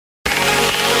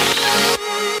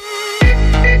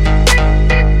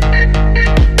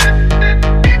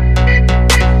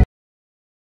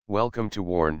Welcome to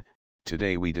Warn.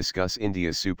 Today we discuss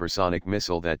India's supersonic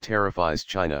missile that terrifies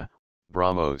China,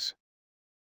 BrahMos.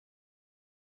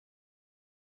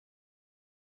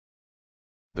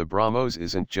 The BrahMos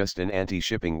isn't just an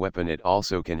anti-shipping weapon, it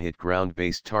also can hit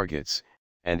ground-based targets,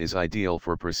 and is ideal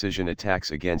for precision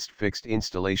attacks against fixed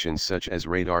installations such as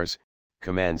radars,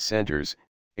 command centers,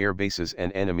 air bases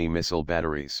and enemy missile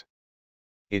batteries.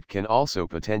 It can also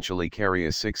potentially carry a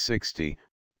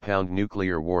 660-pound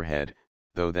nuclear warhead,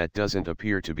 though that doesn't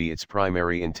appear to be its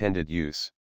primary intended use.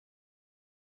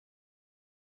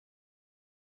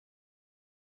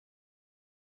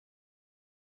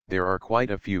 There are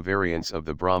quite a few variants of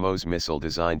the BrahMos missile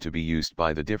designed to be used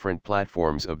by the different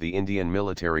platforms of the Indian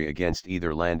military against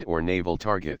either land or naval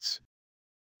targets.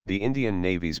 The Indian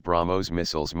Navy's BrahMos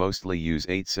missiles mostly use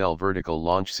 8-cell vertical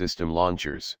launch system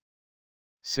launchers.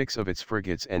 6 of its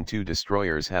frigates and 2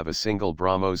 destroyers have a single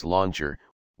BrahMos launcher,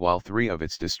 while 3 of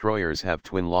its destroyers have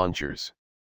twin launchers.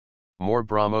 More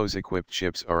BrahMos-equipped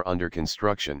ships are under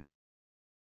construction.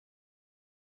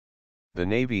 The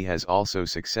Navy has also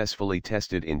successfully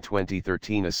tested in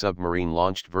 2013 a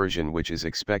submarine-launched version which is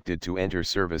expected to enter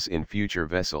service in future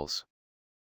vessels.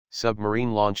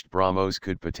 Submarine-launched BrahMos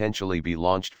could potentially be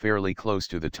launched fairly close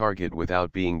to the target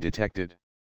without being detected.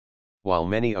 While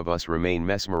many of us remain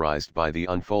mesmerized by the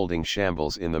unfolding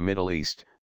shambles in the Middle East,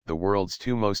 the world's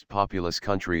 2 most populous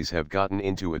countries have gotten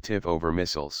into a tiff over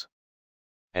missiles.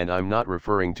 And I'm not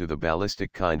referring to the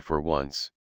ballistic kind for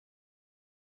once.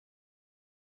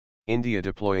 India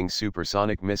deploying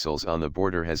supersonic missiles on the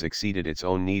border has exceeded its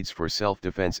own needs for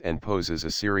self-defense and poses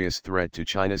a serious threat to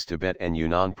China's Tibet and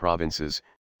Yunnan provinces,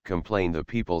 complain the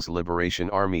People's Liberation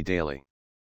Army daily.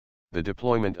 The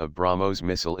deployment of BrahMos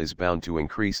missile is bound to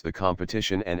increase the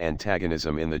competition and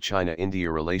antagonism in the China-India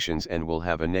relations and will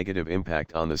have a negative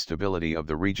impact on the stability of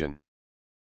the region.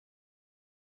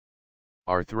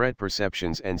 Our threat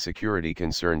perceptions and security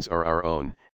concerns are our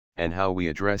own, and how we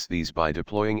address these by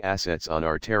deploying assets on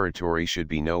our territory should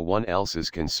be no one else's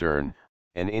concern,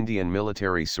 an Indian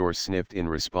military source sniffed in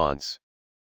response.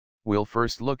 We'll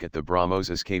first look at the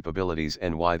BrahMos's capabilities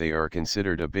and why they are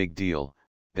considered a big deal,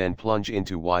 then plunge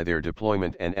into why their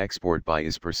deployment and export by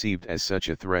is perceived as such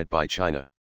a threat by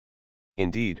China.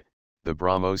 Indeed, the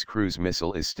BrahMos cruise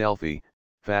missile is stealthy,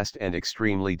 fast and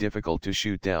extremely difficult to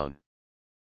shoot down.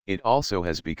 It also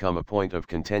has become a point of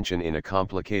contention in a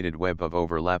complicated web of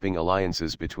overlapping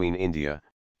alliances between India,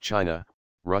 China,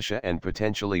 Russia and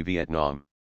potentially Vietnam.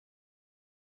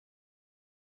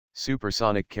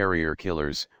 Supersonic carrier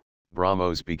killers,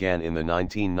 BrahMos began in the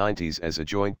 1990s as a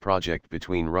joint project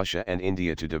between Russia and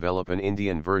India to develop an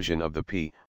Indian version of the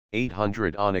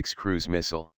P-800 Onyx cruise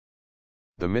missile.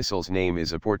 The missile's name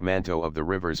is a portmanteau of the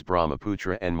rivers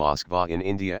Brahmaputra and Moskva in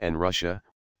India and Russia,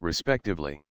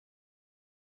 respectively.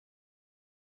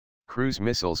 Cruise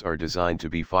missiles are designed to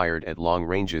be fired at long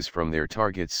ranges from their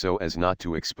targets so as not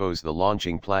to expose the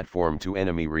launching platform to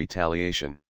enemy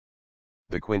retaliation.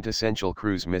 The quintessential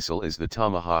cruise missile is the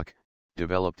Tomahawk,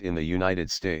 developed in the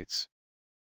United States.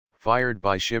 Fired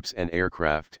by ships and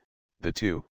aircraft,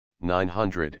 the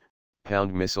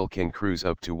 900-pound missile can cruise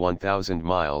up to 1,000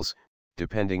 miles,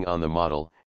 depending on the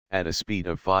model, at a speed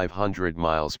of 500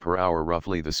 miles per hour,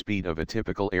 roughly the speed of a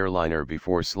typical airliner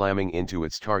before slamming into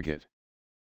its target.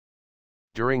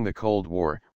 During the Cold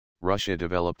War, Russia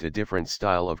developed a different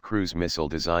style of cruise missile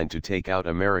designed to take out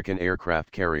American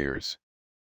aircraft carriers.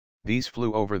 These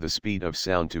flew over the speed of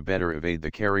sound to better evade the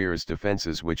carrier's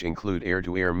defenses, which include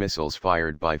air-to-air missiles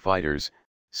fired by fighters,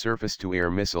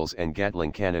 surface-to-air missiles and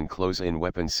Gatling cannon close-in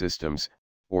weapon systems,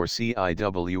 or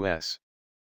CIWS.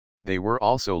 They were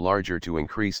also larger to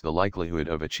increase the likelihood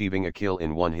of achieving a kill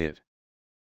in one hit.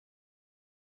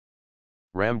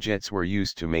 Ramjets were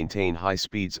used to maintain high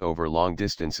speeds over long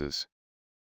distances.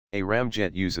 A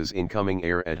ramjet uses incoming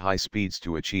air at high speeds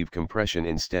to achieve compression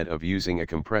instead of using a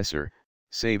compressor,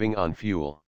 saving on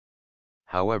fuel.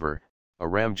 However, a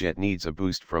ramjet needs a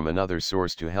boost from another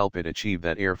source to help it achieve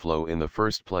that airflow in the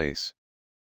first place.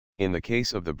 In the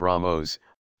case of the BrahMos,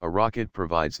 a rocket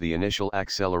provides the initial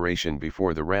acceleration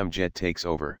before the ramjet takes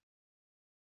over.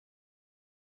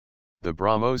 The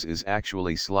BrahMos is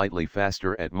actually slightly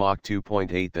faster at Mach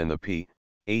 2.8 than the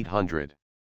P-800.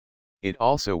 It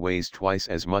also weighs twice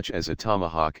as much as a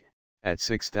Tomahawk, at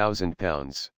 6,000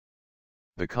 pounds.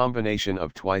 The combination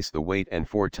of twice the weight and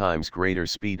 4 times greater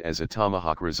speed as a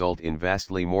Tomahawk result in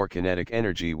vastly more kinetic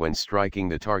energy when striking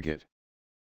the target.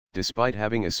 Despite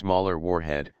having a smaller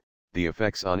warhead, the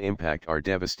effects on impact are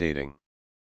devastating.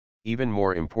 Even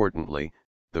more importantly,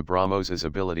 the BrahMos's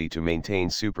ability to maintain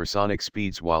supersonic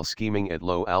speeds while scheming at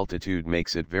low altitude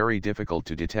makes it very difficult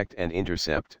to detect and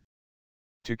intercept.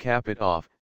 To cap it off,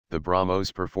 the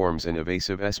BrahMos performs an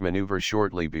evasive S-maneuver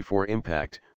shortly before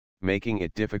impact, making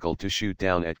it difficult to shoot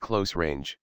down at close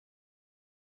range.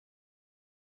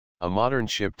 A modern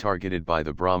ship targeted by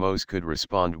the BrahMos could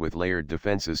respond with layered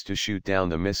defenses to shoot down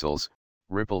the missiles,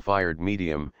 ripple-fired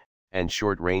medium, and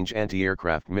short-range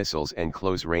anti-aircraft missiles and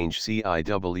close-range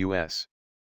CIWS.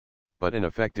 But an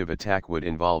effective attack would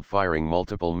involve firing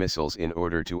multiple missiles in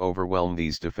order to overwhelm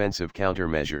these defensive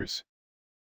countermeasures.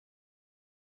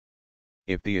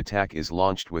 If the attack is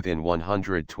launched within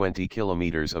 120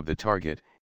 kilometers of the target,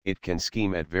 it can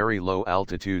scheme at very low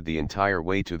altitude the entire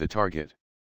way to the target.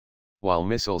 While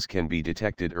missiles can be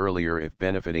detected earlier if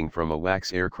benefiting from a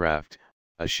wax aircraft,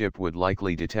 a ship would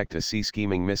likely detect a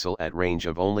sea-scheming missile at range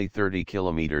of only 30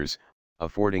 kilometers,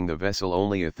 affording the vessel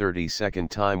only a 30-second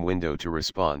time window to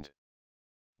respond.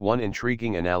 One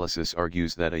intriguing analysis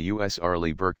argues that a U.S.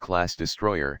 Arleigh Burke-class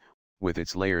destroyer, with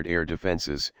its layered air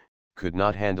defenses, could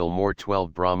not handle more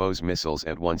 12 BrahMos missiles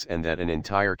at once and that an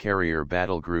entire carrier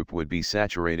battle group would be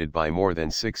saturated by more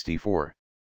than 64.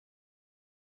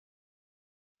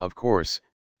 Of course,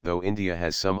 though India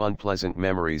has some unpleasant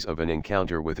memories of an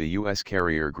encounter with a U.S.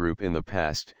 carrier group in the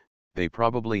past, they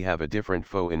probably have a different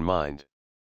foe in mind.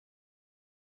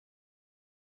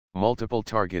 Multiple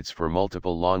targets for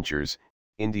multiple launchers.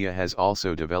 India has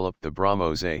also developed the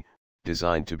BrahMos A,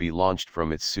 designed to be launched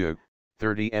from its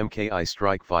Su-30 Mki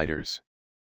strike fighters.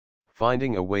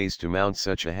 Finding a ways to mount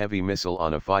such a heavy missile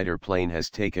on a fighter plane has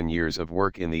taken years of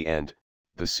work. In the end,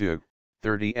 the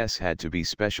Su-30S had to be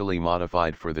specially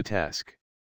modified for the task.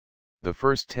 The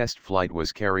first test flight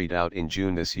was carried out in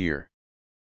June this year.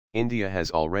 India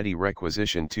has already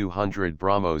requisitioned 200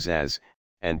 BrahMos As,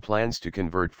 and plans to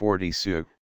convert 40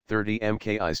 Su-30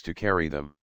 Mkis to carry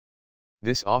them.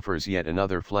 This offers yet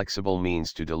another flexible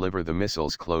means to deliver the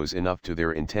missiles close enough to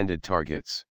their intended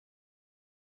targets.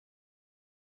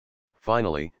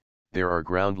 Finally, there are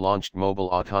ground-launched mobile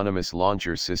autonomous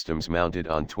launcher systems mounted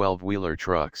on 12-wheeler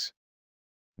trucks.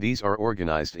 These are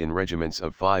organized in regiments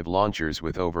of 5 launchers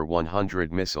with over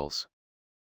 100 missiles.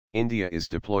 India is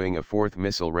deploying a 4th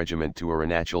missile regiment to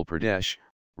Arunachal Pradesh,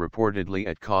 reportedly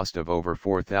at cost of over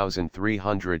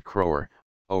 4,300 crore,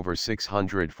 over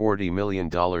 $640 million.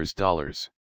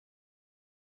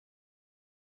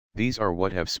 These are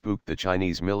what have spooked the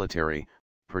Chinese military,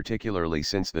 particularly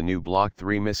since the new Block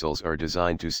 3 missiles are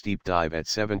designed to steep dive at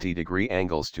 70-degree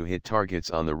angles to hit targets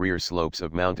on the rear slopes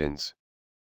of mountains.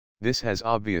 This has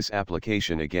obvious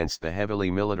application against the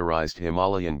heavily militarized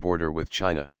Himalayan border with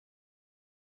China.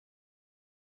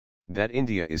 That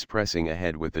India is pressing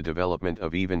ahead with the development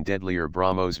of even deadlier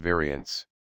BrahMos variants.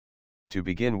 To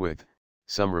begin with,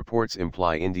 some reports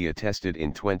imply India tested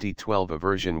in 2012 a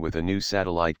version with a new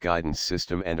satellite guidance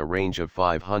system and a range of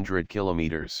 500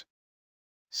 kilometers.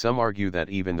 Some argue that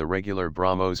even the regular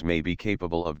BrahMos may be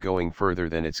capable of going further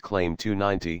than its claimed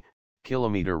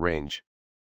 290-kilometer range.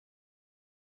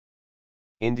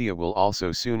 India will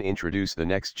also soon introduce the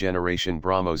next generation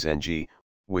BrahMos NG,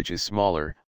 which is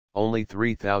smaller, only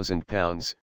 3,000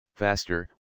 pounds, faster,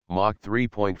 Mach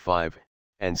 3.5,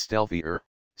 and stealthier,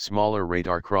 smaller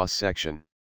radar cross-section.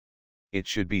 It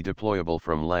should be deployable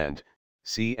from land,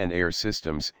 sea and air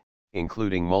systems,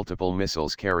 including multiple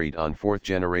missiles carried on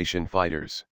 4th-generation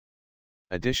fighters.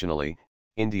 Additionally,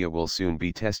 India will soon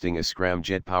be testing a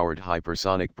scramjet-powered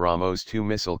hypersonic BrahMos 2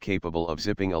 missile capable of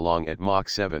zipping along at Mach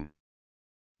 7.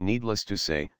 Needless to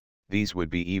say, these would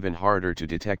be even harder to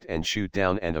detect and shoot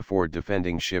down and afford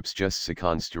defending ships just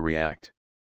seconds to react.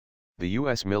 The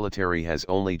U.S. military has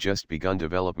only just begun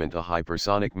development of a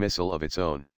hypersonic missile of its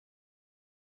own.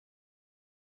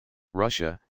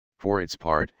 Russia, for its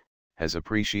part, has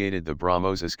appreciated the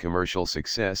BrahMos' commercial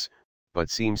success, but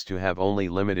seems to have only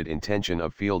limited intention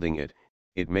of fielding it.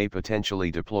 It may potentially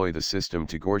deploy the system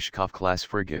to Gorshkov-class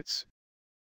frigates.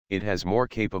 It has more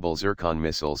capable Zircon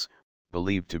missiles,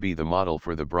 believed to be the model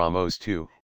for the BrahMos 2,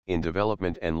 in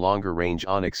development and longer-range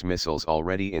Onyx missiles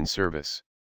already in service.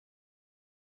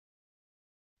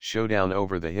 Showdown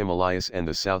over the Himalayas and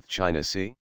the South China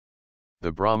Sea?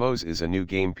 The BrahMos is a new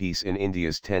game piece in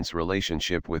India's tense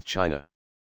relationship with China.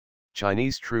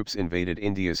 Chinese troops invaded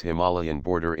India's Himalayan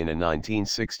border in a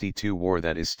 1962 war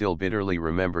that is still bitterly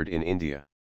remembered in India.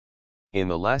 In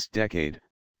the last decade,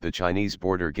 the Chinese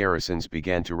border garrisons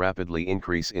began to rapidly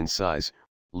increase in size,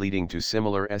 leading to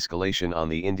similar escalation on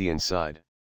the Indian side.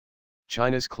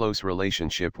 China's close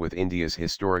relationship with India's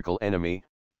historical enemy,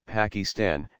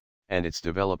 Pakistan, and its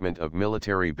development of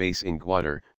military base in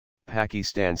Gwadar,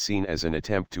 Pakistan, seen as an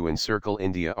attempt to encircle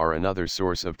India, are another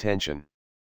source of tension.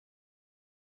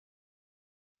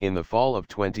 In the fall of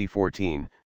 2014,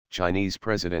 Chinese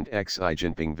President Xi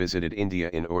Jinping visited India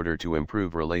in order to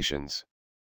improve relations.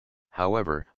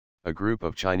 However, a group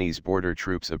of Chinese border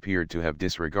troops appeared to have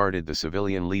disregarded the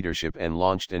civilian leadership and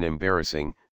launched an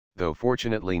embarrassing, though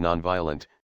fortunately non-violent,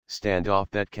 standoff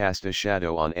that cast a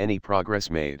shadow on any progress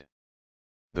made.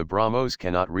 The BrahMos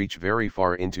cannot reach very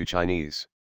far into Chinese.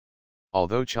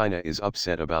 Although China is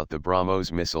upset about the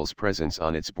BrahMos missile's presence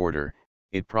on its border,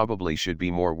 it probably should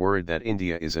be more worried that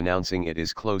India is announcing it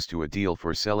is close to a deal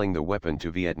for selling the weapon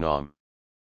to Vietnam.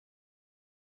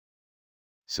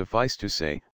 Suffice to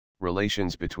say,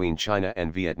 relations between China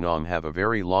and Vietnam have a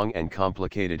very long and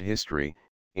complicated history,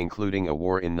 including a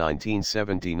war in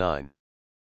 1979.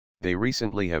 They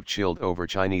recently have chilled over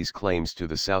Chinese claims to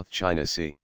the South China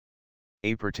Sea.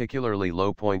 A particularly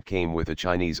low point came with a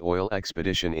Chinese oil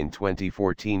expedition in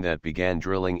 2014 that began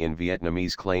drilling in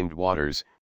Vietnamese-claimed waters,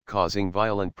 causing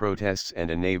violent protests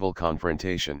and a naval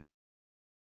confrontation.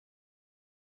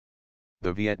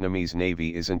 The Vietnamese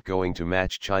Navy isn't going to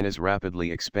match China's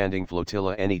rapidly expanding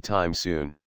flotilla anytime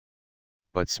soon.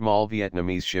 But small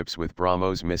Vietnamese ships with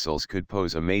BrahMos missiles could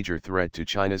pose a major threat to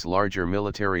China's larger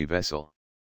military vessel.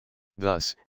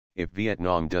 Thus, if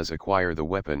Vietnam does acquire the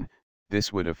weapon,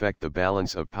 this would affect the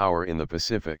balance of power in the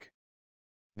Pacific.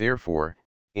 Therefore,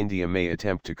 India may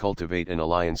attempt to cultivate an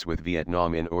alliance with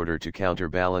Vietnam in order to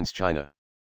counterbalance China.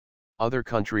 Other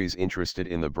countries interested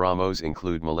in the BrahMos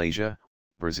include Malaysia,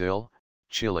 Brazil,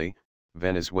 Chile,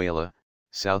 Venezuela,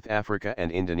 South Africa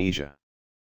and Indonesia.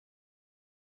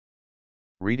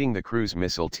 Reading the cruise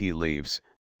missile tea leaves,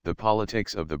 the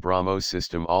politics of the BrahMos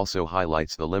system also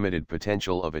highlights the limited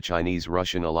potential of a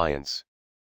Chinese-Russian alliance.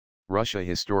 Russia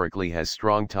historically has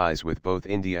strong ties with both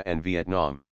India and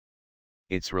Vietnam.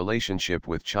 Its relationship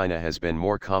with China has been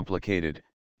more complicated.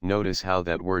 Notice how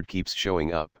that word keeps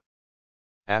showing up.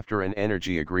 After an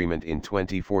energy agreement in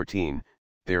 2014,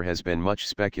 there has been much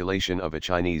speculation of a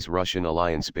Chinese-Russian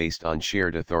alliance based on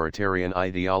shared authoritarian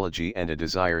ideology and a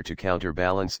desire to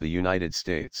counterbalance the United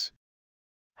States.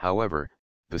 However,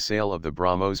 the sale of the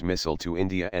BrahMos missile to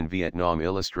India and Vietnam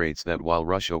illustrates that while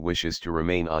Russia wishes to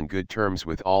remain on good terms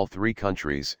with all three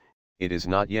countries, it is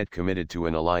not yet committed to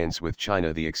an alliance with China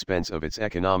at the expense of its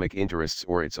economic interests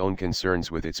or its own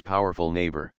concerns with its powerful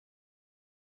neighbor.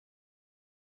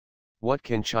 What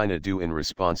can China do in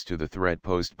response to the threat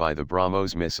posed by the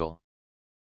BrahMos missile?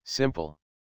 Simple.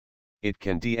 It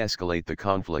can de-escalate the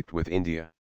conflict with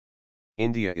India.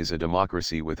 India is a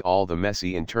democracy with all the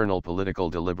messy internal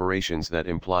political deliberations that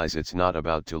implies it's not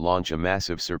about to launch a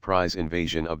massive surprise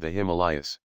invasion of the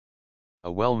Himalayas.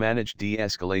 A well-managed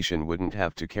de-escalation wouldn't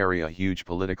have to carry a huge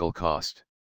political cost.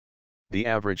 The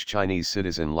average Chinese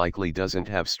citizen likely doesn't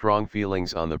have strong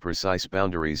feelings on the precise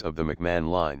boundaries of the McMahon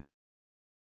Line.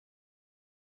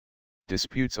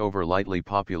 Disputes over lightly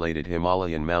populated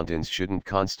Himalayan mountains shouldn't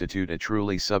constitute a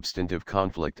truly substantive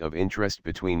conflict of interest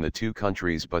between the two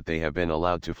countries, but they have been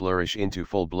allowed to flourish into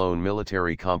full-blown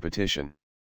military competition.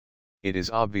 It is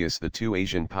obvious the two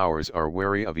Asian powers are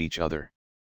wary of each other.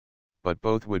 But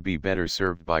both would be better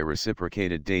served by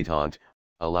reciprocated détente,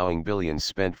 allowing billions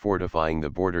spent fortifying the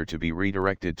border to be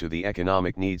redirected to the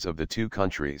economic needs of the two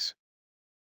countries.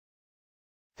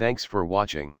 Thanks for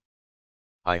watching.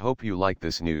 I hope you like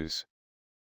this news.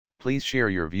 Please share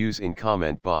your views in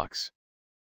comment box.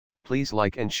 Please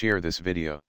like and share this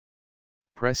video.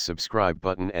 Press subscribe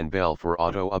button and bell for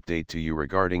auto update to you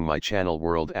regarding my channel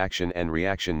World Action and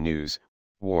Reaction News.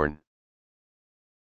 Warn.